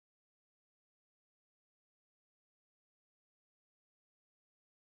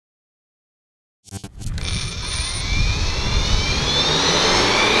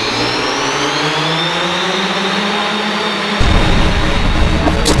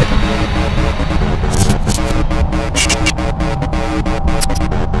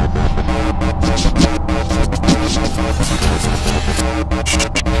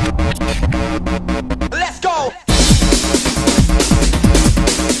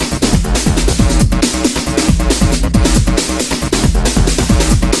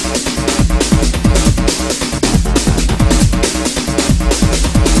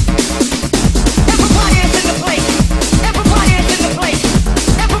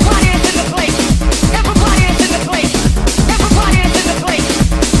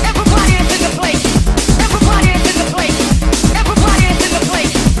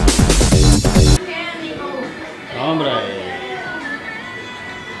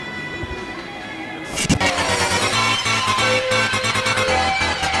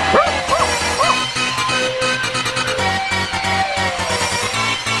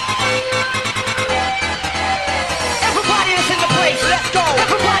go.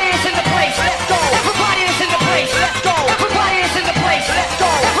 Everybody is in the place, let's go. Everybody is in the place, let's go. Everybody is in the place, let's go.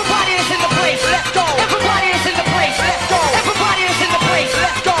 Everybody is in the place, let's go. Everybody is in the place, let's go. Everybody is in the place,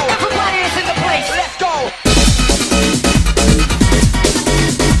 let's go. Everybody is in the place, let's go.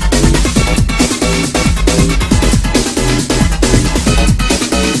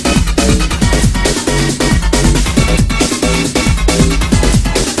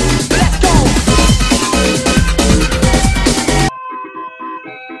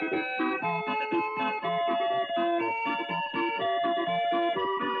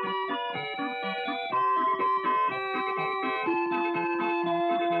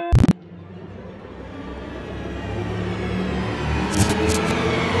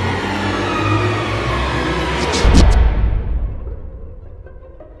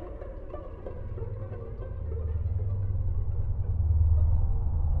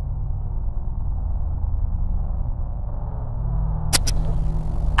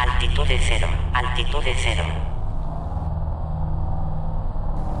 Altitude cero, altitude cero.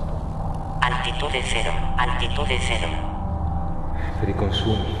 Altitude cero, altitude cero. Per i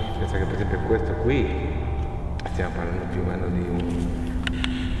consumi, pensa che per esempio questo qui stiamo parlando più o meno di un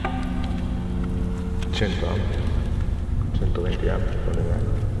 100 ampere, 120 ampere,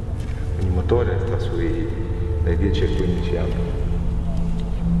 quindi il motore sta dai 10 ai 15 ampere.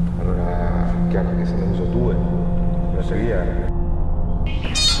 Allora è chiaro che se ne uso due, la batteria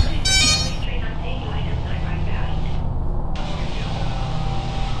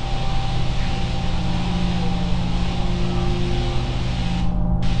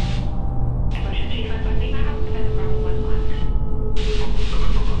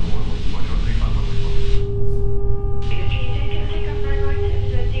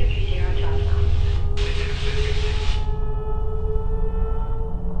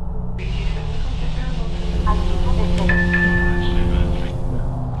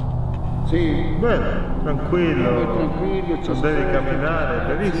sì, bene, tranquillo, non devi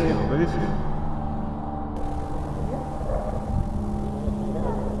camminare, bellissimo, bellissimo.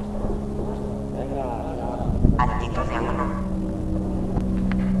 Altitude 1.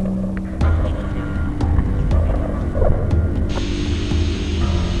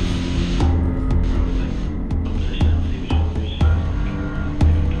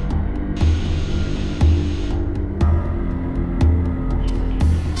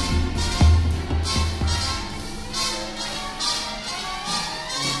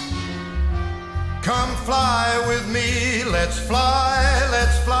 Come fly with me, let's fly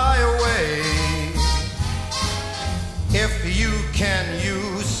away. If you can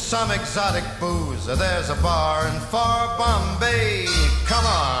use some exotic booze, there's a bar in far Bombay. Come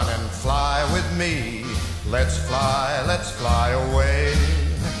on and fly with me, let's fly away.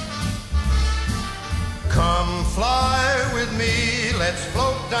 Come fly with me, let's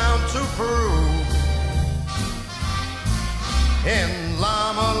float down to Peru. In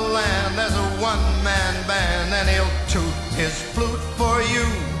Llama Land there's a one-man band and he'll toot his flute for you.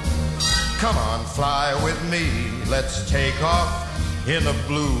 Come on, fly with me, let's take off in the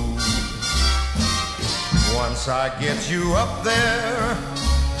blue. Once I get you up there,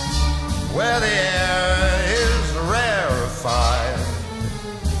 where the air is rarefied,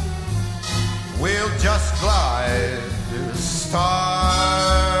 we'll just glide starry-eyed.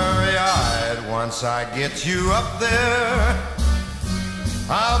 Once I get you up there,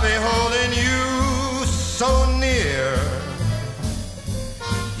 I'll be holding you so near.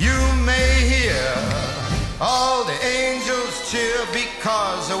 You may hear all the angels cheer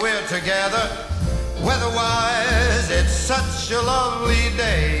because we're together. Weather-wise, it's such a lovely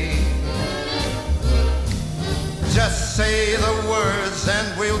day. Just say the words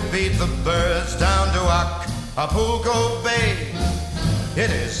and we'll beat the birds down to Acapulco Bay. It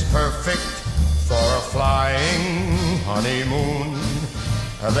is perfect for a flying honeymoon.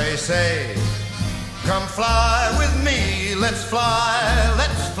 They say, come fly with me, let's fly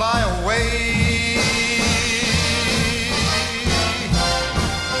away.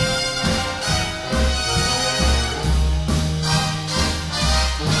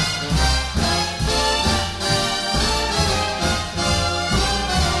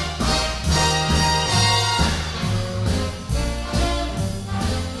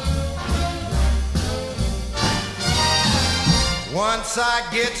 Once I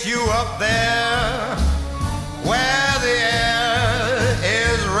get you up there, where the air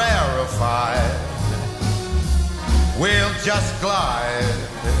is rarefied, we'll just glide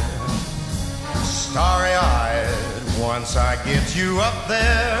starry-eyed. Once I get you up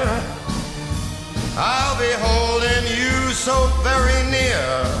there, I'll be holding you so very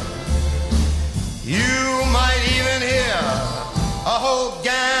near. You might even hear a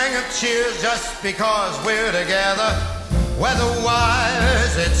cheers just because we're together.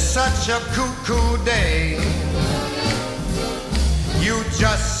 Weather-wise, it's such a cuckoo day. You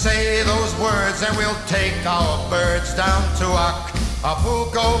just say those words and we'll take our birds down to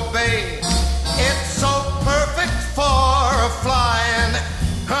Acapulco Bay. It's so perfect for a flying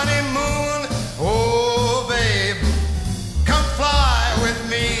honeymoon. Oh, babe, come fly with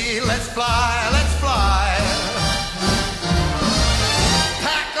me. Let's fly, let's fly.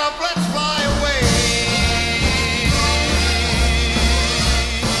 Pack up, let's fly away.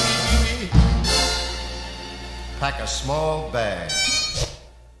 Pack a small bag.